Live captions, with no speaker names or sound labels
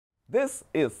This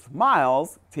is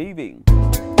Smiles TV.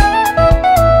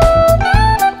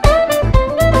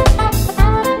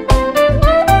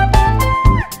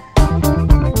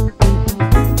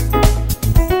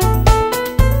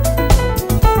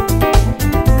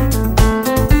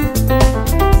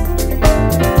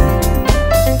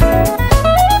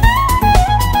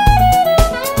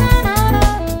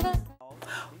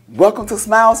 Welcome to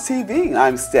Smiles TV.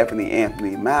 I'm Stephanie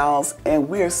Anthony Miles, and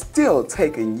we're still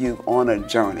taking you on a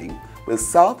journey with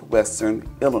Southwestern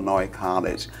Illinois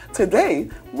College.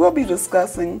 Today, we'll be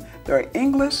discussing their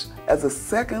English as a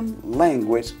Second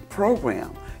Language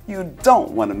program. You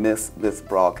don't want to miss this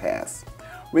broadcast.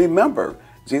 Remember,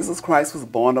 Jesus Christ was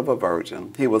born of a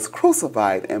virgin. He was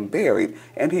crucified and buried,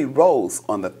 and he rose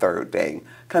on the third day.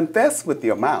 Confess with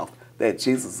your mouth that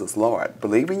Jesus is Lord.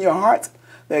 Believe in your heart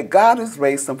that God has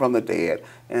raised him from the dead,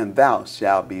 and thou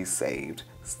shalt be saved.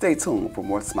 Stay tuned for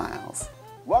more smiles.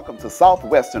 Welcome to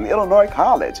Southwestern Illinois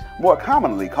College, more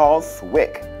commonly called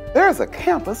SWIC. There is a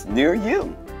campus near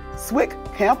you. SWIC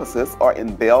campuses are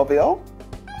in Belleville,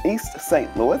 East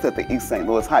St. Louis at the East St.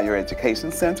 Louis Higher Education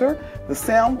Center, the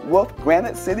Sam Wolf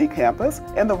Granite City campus,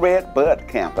 and the Red Bud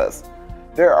campus.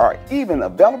 There are even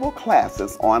available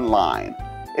classes online.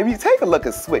 If you take a look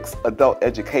at SWIC's Adult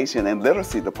Education and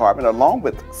Literacy Department along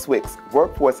with SWIC's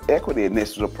Workforce Equity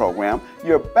Initiative program,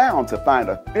 you're bound to find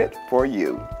a fit for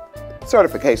you.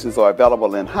 Certifications are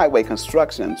available in highway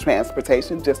construction,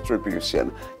 transportation distribution,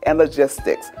 and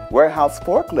logistics, warehouse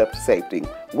forklift safety,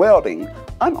 welding,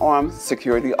 unarmed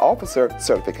security officer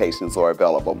certifications are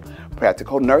available,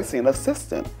 practical nursing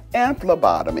assistant, and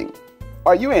phlebotomy.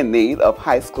 Are you in need of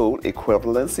high school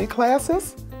equivalency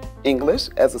classes? English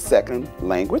as a second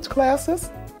language classes?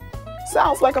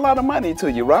 Sounds like a lot of money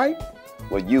to you, right?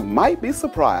 Well, you might be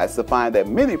surprised to find that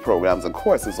many programs and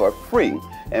courses are free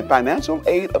and financial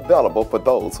aid available for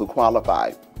those who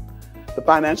qualify. The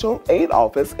Financial Aid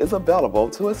Office is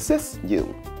available to assist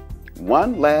you.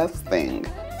 One last thing,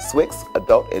 SWIC's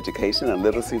Adult Education and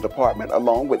Literacy Department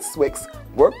along with SWIC's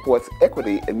Workforce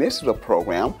Equity Initiative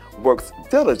program works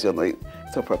diligently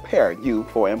to prepare you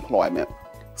for employment.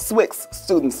 SWIC's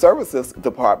Student Services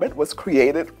Department was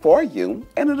created for you,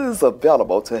 and it is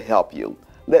available to help you.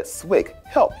 Let SWIC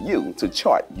help you to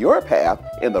chart your path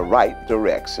in the right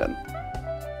direction.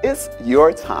 It's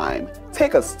your time.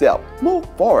 Take a step. Move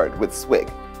forward with SWIC.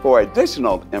 For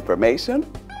additional information,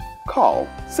 call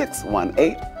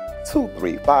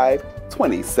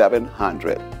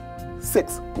 618-235-2700.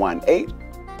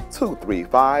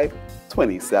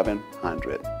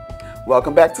 618-235-2700.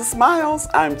 Welcome back to Smiles.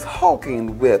 I'm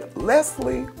talking with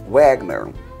Leslie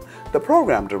Wagner, the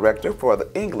program director for the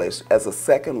English as a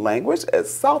Second Language at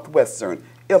Southwestern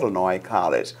Illinois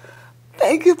College.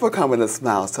 Thank you for coming to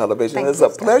Smiles Television. It's a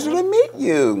pleasure to meet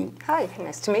you. Hi,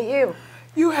 nice to meet you.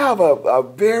 You have a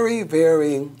very,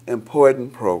 very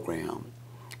important program.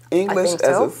 English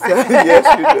as a yes,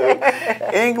 you do.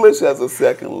 English as a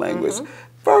second language.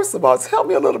 First of all, tell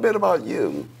me a little bit about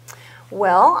you.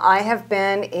 Well, I have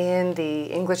been in the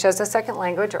English as a Second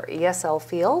Language, or ESL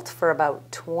field, for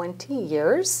about 20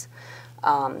 years.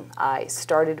 I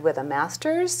started with a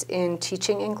master's in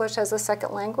teaching English as a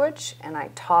second language, and I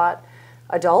taught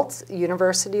adults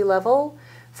university level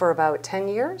for about 10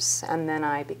 years, and then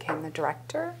I became the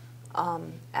director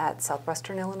at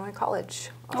Southwestern Illinois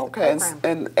College. Okay,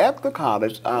 and at the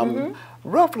college,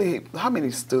 roughly how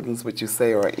many students would you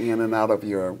say are in and out of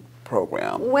your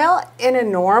program? Well, in a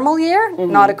normal year,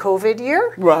 not a COVID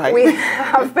year, we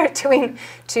have between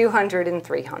 200 and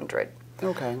 300.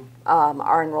 Okay.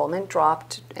 Our enrollment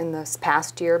dropped in this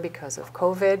past year because of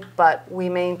COVID, but we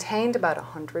maintained about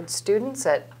 100 students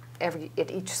at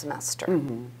each semester.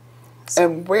 So,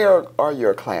 and where are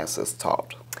your classes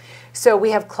taught? So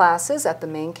we have classes at the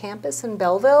main campus in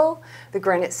Belleville, the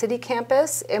Granite City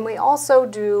campus, and we also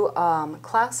do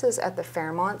classes at the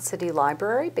Fairmont City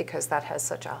Library because that has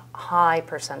such a high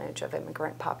percentage of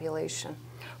immigrant population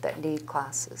that need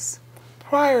classes.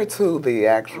 Prior to the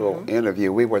actual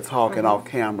interview, we were talking off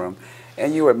camera,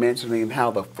 and you were mentioning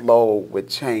how the flow would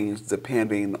change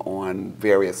depending on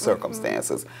various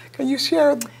circumstances. Can you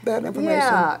share that information?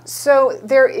 Yeah, so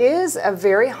there is a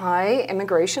very high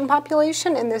immigration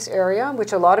population in this area,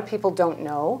 which a lot of people don't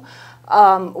know.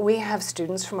 We have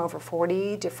students from over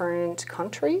 40 different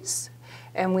countries,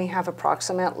 and we have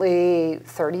approximately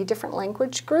 30 different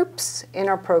language groups in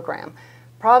our program.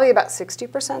 Probably about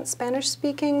 60% Spanish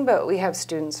speaking, but we have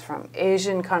students from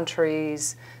Asian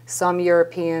countries, some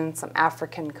European, some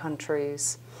African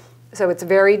countries. So it's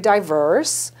very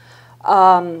diverse.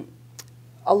 A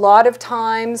lot of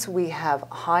times we have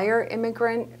higher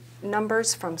immigrant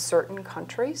numbers from certain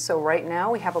countries. So right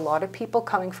now we have a lot of people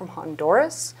coming from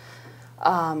Honduras.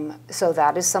 So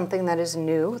that is something that is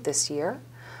new this year.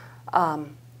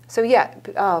 So yeah,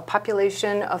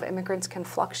 population of immigrants can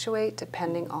fluctuate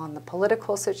depending on the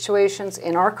political situations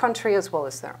in our country as well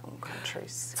as their own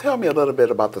countries. Tell me a little bit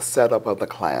about the setup of the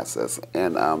classes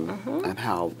and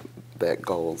how that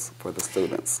goes for the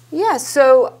students. Yeah,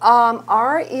 so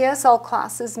our ESL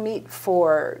classes meet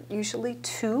for usually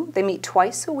they meet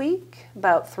twice a week,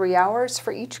 about 3 hours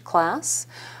for each class.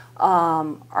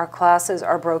 Our classes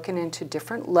are broken into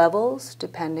different levels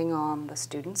depending on the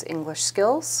students' English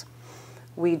skills.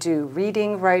 We do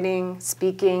reading, writing,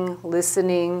 speaking,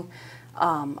 listening,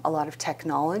 a lot of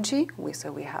technology.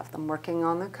 So we have them working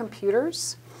on the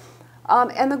computers.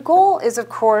 And the goal is, of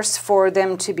course, for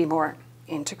them to be more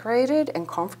integrated and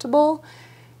comfortable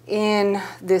in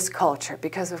this culture.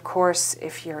 Because, of course,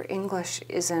 if your English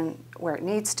isn't where it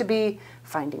needs to be,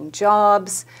 finding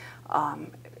jobs,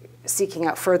 seeking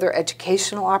out further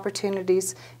educational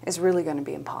opportunities is really going to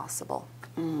be impossible.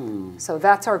 So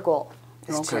that's our goal,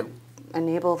 is to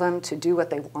enable them to do what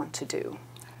they want to do.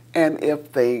 And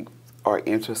if they are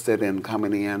interested in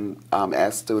coming in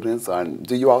as students,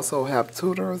 do you also have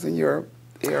tutors in your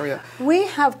area? We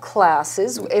have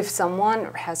classes. If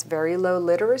someone has very low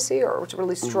literacy or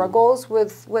really struggles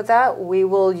with that, we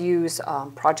will use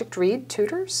Project Read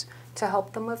tutors to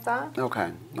help them with that.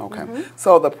 Okay.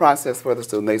 So the process for the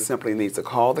student, they simply need to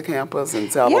call the campus and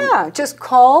tell them? Yeah, just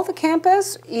call the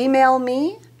campus, email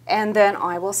me, and then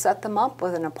I will set them up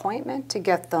with an appointment to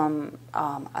get them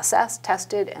assessed,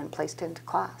 tested, and placed into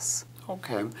class.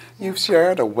 Okay. You've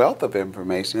shared a wealth of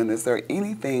information. Is there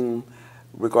anything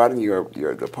regarding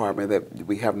your department that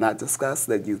we have not discussed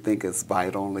that you think is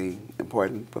vitally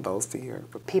important for those to hear?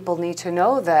 People need to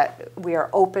know that we are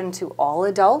open to all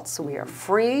adults. We are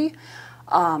free.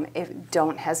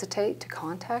 Don't hesitate to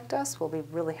contact us. We'll be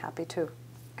really happy to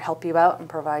help you out and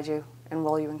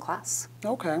enroll you in class.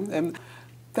 Okay. And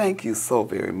thank you so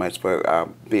very much for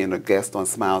being a guest on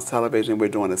Smiles Television. We're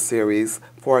doing a series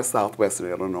for Southwestern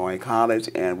Illinois College,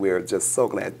 and we're just so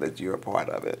glad that you're a part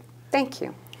of it. Thank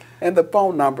you. And the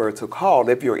phone number to call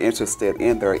if you're interested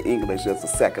in their English as a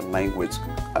second language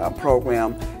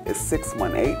program is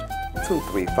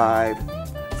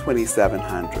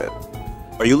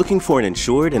 618-235-2700. Are you looking for an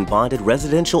insured and bonded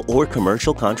residential or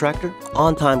commercial contractor?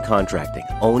 On Time Contracting,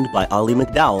 owned by Ali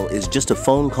McDowell, is just a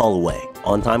phone call away.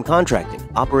 On Time Contracting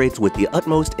operates with the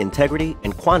utmost integrity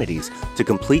and quantities to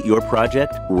complete your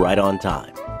project right on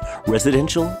time.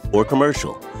 Residential or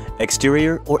commercial,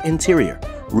 exterior or interior,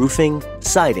 roofing,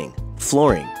 siding,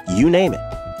 flooring, you name it.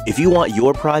 If you want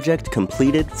your project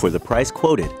completed for the price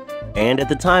quoted and at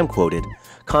the time quoted,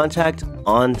 contact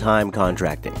On Time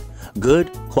Contracting.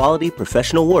 Good, quality,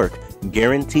 professional work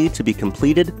guaranteed to be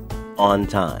completed on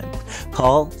time.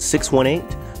 Call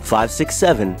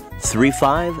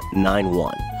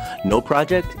 618-567-3591. No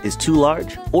project is too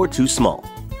large or too small.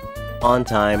 On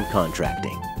Time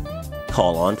Contracting.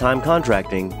 Call On Time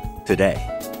Contracting today.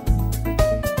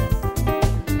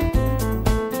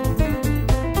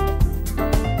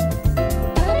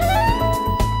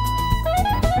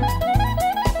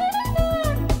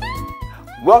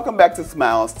 Welcome back to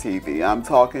Smiles TV. I'm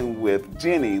talking with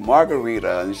Jenny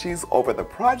Margarita, and she's over the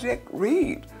Project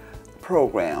Read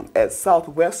program at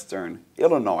Southwestern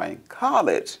Illinois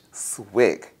College,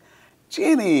 SWIC.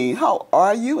 Jenny, how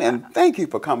are you? And thank you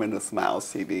for coming to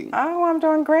Smiles TV. Oh, I'm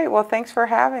doing great. Well, thanks for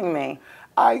having me.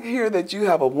 I hear that you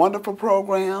have a wonderful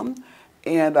program,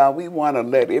 and we want to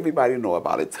let everybody know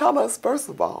about it. Tell us, first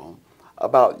of all,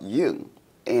 about you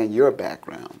and your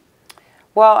background.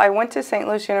 Well, I went to St.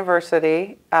 Louis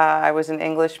University. I was an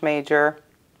English major,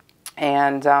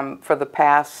 and for the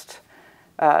past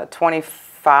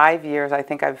 25 years, I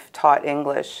think I've taught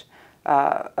English,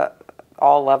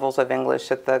 all levels of English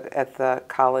at the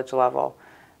college level.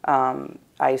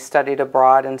 I studied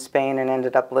abroad in Spain and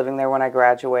ended up living there when I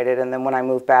graduated, and then when I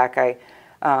moved back, I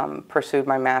pursued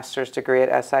my master's degree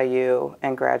at SIU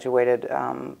and graduated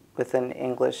with an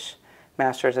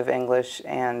Master's of English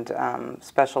and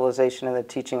specialization in the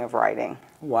teaching of writing.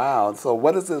 Wow. So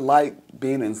what is it like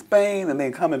being in Spain and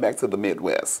then coming back to the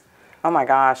Midwest? Oh my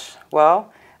gosh.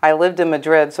 Well, I lived in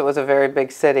Madrid, so it was a very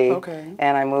big city. Okay.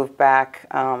 And I moved back.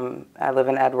 I live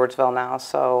in Edwardsville now,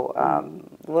 so a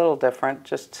little different,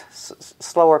 just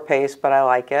slower pace, but I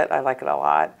like it. I like it a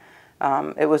lot.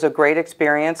 It was a great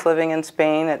experience living in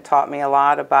Spain. It taught me a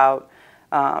lot about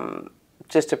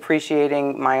just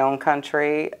appreciating my own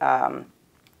country.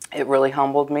 It really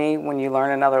humbled me when you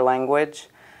learn another language.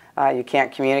 You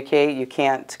can't communicate, you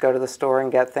can't go to the store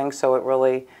and get things, so it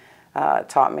really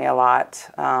taught me a lot.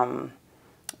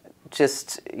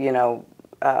 just, you know,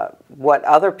 what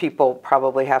other people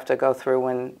probably have to go through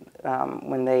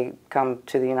when they come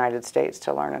to the United States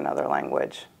to learn another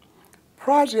language.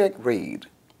 Project Read.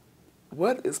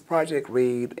 What is Project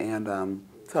Read, and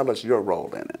tell us your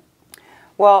role in it?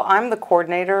 Well, I'm the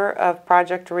coordinator of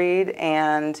Project Read,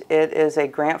 and it is a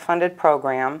grant-funded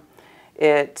program.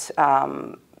 It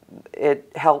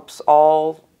helps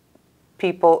all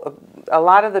people. A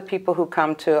lot of the people who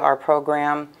come to our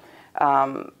program,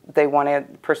 they want to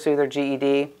pursue their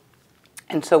GED,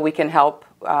 and so we can help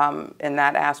in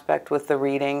that aspect with the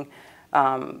reading,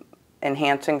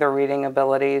 enhancing their reading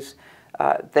abilities.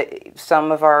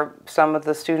 Some of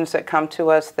the students that come to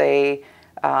us, they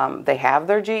have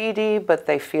their GED, but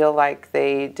they feel like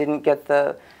they didn't get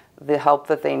the help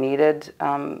that they needed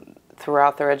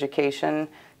throughout their education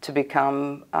to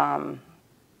become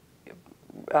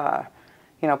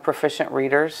you know, proficient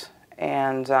readers.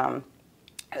 And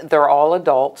they're all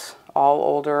adults, all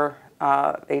older,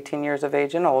 18 years of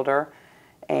age and older.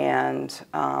 And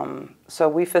so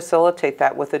we facilitate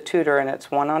that with a tutor, and it's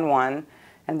one-on-one.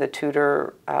 And the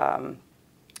tutor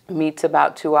meets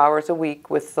about 2 hours a week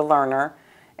with the learner,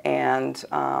 and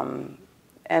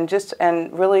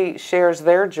really shares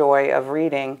their joy of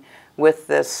reading with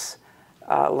this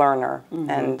learner,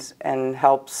 and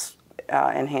helps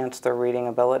enhance their reading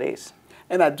abilities.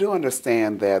 And I do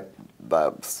understand that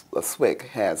the SWIC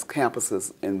has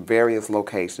campuses in various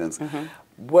locations.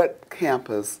 What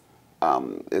campus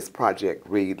is Project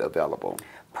Read available?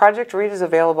 Project Read is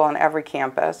available on every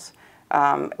campus.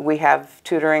 We have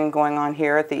tutoring going on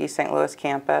here at the East St. Louis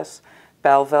campus,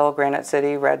 Belleville, Granite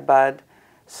City, Redbud.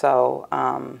 So,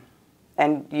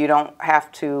 and you don't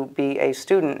have to be a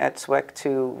student at SWIC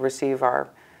to receive our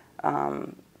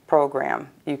program.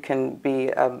 You can be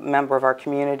a member of our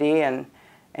community and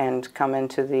come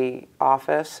into the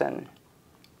office, and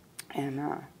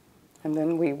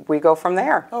then we go from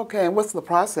there. Okay, and what's the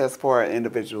process for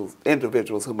individuals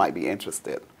who might be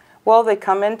interested? Well, they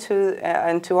come into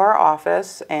our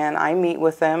office, and I meet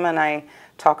with them, and I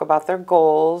talk about their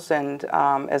goals. And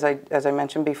as I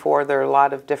mentioned before, there are a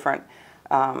lot of different.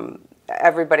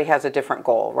 Everybody has a different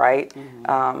goal, right?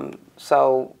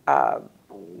 So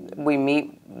we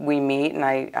meet, and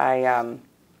I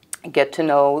get to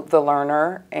know the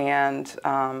learner and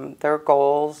their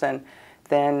goals, and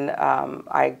then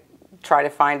I try to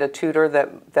find a tutor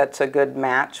that's a good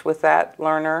match with that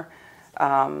learner.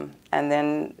 And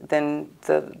then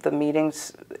the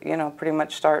meetings, you know, pretty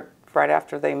much start right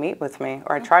after they meet with me,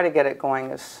 or I try to get it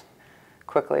going as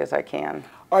quickly as I can.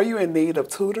 Are you in need of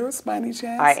tutors by any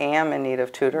chance? I am in need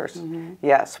of tutors.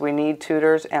 Yes, we need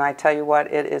tutors, and I tell you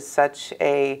what, it is such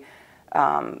a,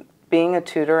 being a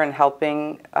tutor and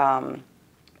helping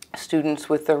students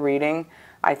with their reading,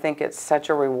 I think it's such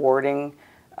a rewarding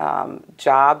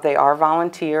job. They are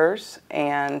volunteers,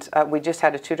 and we just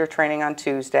had a tutor training on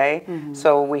Tuesday.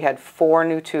 So we had 4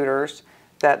 new tutors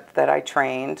that I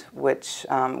trained, which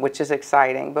is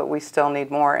exciting. But we still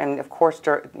need more. And of course,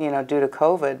 you know, due to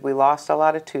COVID, we lost a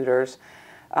lot of tutors,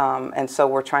 and so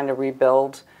we're trying to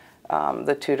rebuild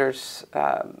the tutors.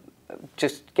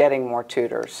 Just getting more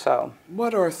tutors. So,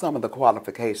 what are some of the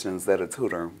qualifications that a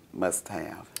tutor must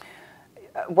have?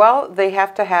 Well, they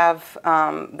have to have,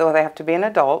 though they have to be an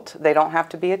adult. They don't have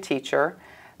to be a teacher,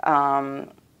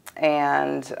 and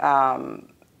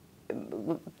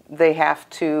they have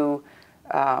to,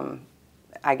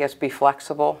 I guess, be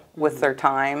flexible with their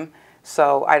time.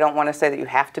 So I don't want to say that you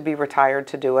have to be retired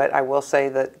to do it. I will say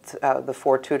that the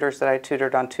 4 tutors that I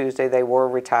tutored on Tuesday, they were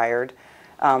retired,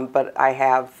 but I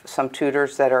have some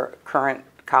tutors that are current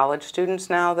college students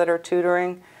now that are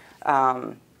tutoring.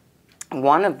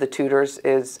 One of the tutors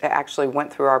actually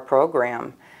went through our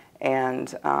program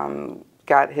and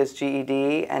got his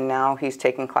GED, and now he's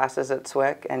taking classes at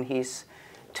SWIC and he's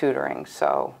tutoring.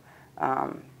 So,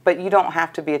 but you don't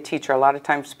have to be a teacher. A lot of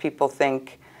times people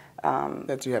think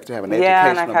that you have to have an educational background. Yeah,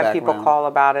 and I've had people background. call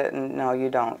about it, and no, you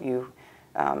don't. You,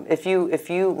 if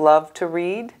you love to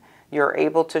read, you're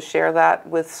able to share that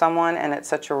with someone, and it's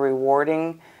such a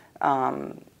rewarding.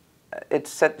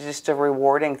 It's just a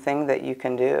rewarding thing that you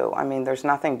can do. I mean, there's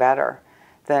nothing better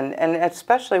than, and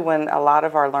especially when a lot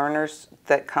of our learners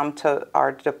that come to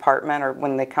our department, or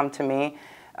when they come to me,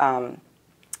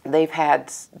 they've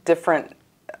had different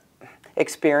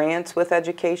experience with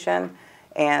education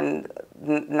and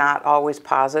not always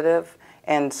positive,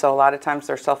 and so a lot of times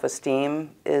their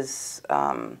self-esteem is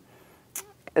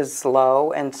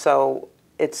low, and so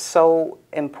it's so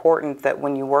important that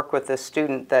when you work with this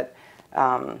student that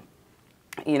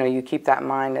you know, you keep that in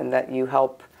mind, and that you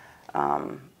help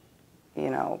you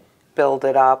know, build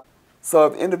it up. So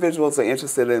if individuals are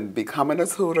interested in becoming a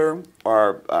tutor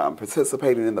or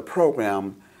participating in the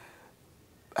program,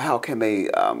 how can they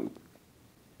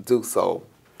do so?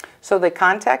 So they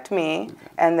contact me,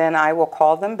 and then I will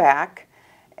call them back,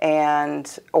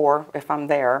 or if I'm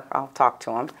there, I'll talk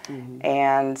to them.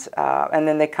 And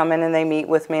then they come in and they meet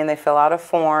with me and they fill out a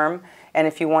form. And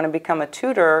if you want to become a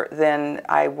tutor, then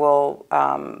I will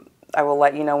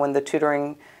let you know when the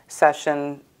tutoring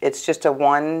session. It's just a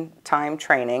one-time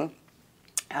training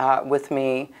with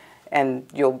me, and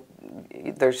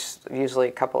there's usually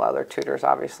a couple other tutors,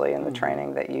 obviously, in the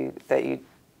training that you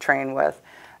train with.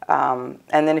 And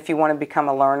then if you want to become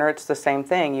a learner, it's the same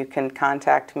thing. You can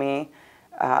contact me,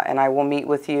 and I will meet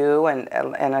with you. And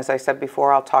as I said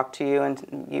before, I'll talk to you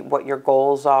and what your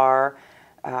goals are,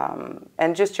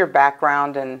 and just your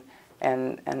background and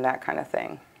that kind of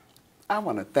thing. I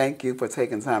want to thank you for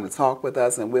taking time to talk with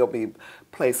us, and we'll be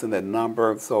placing the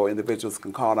number so individuals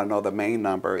can call. I know the main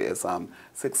number is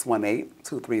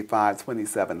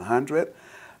 618-235-2700.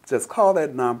 Just call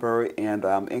that number and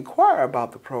inquire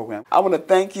about the program. I want to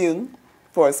thank you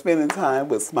for spending time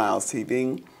with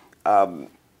SMilesTV.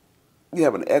 You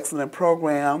have an excellent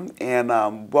program, and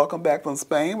welcome back from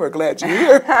Spain. We're glad you're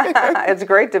here. It's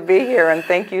great to be here, and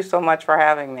thank you so much for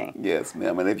having me. Yes,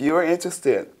 ma'am. And if you are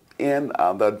interested in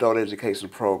the adult education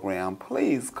program,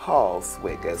 please call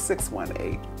SWIC at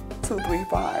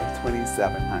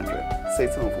 618-235-2700. Stay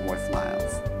tuned for more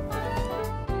Smiles.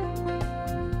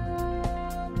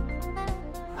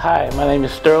 Hi, my name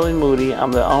is Sterling Moody.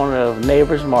 I'm the owner of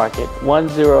Neighbors Market,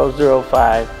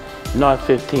 1005 North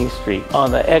 15th Street,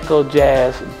 on the Echo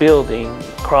Jazz building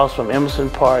across from Emerson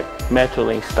Park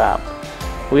Metrolink stop.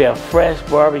 We have fresh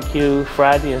barbecue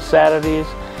Friday and Saturdays.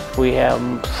 We have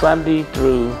Sunday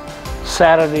through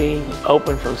Saturday,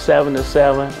 open from 7 to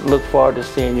 7. Look forward to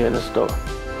seeing you in the store.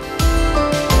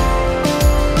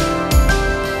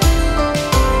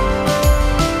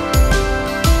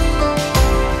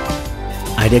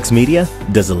 IDEX Media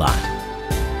does a lot.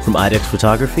 From IDEX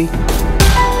Photography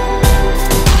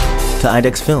to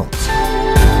IDEX Films.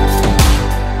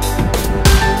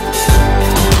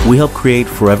 We help create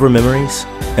forever memories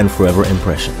and forever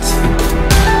impressions.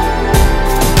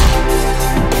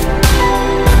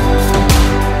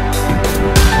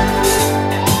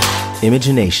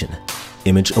 Imagination,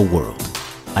 image a world.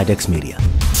 IDEX Media.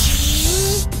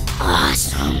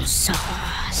 Awesome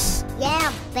sauce.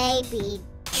 Yeah, baby.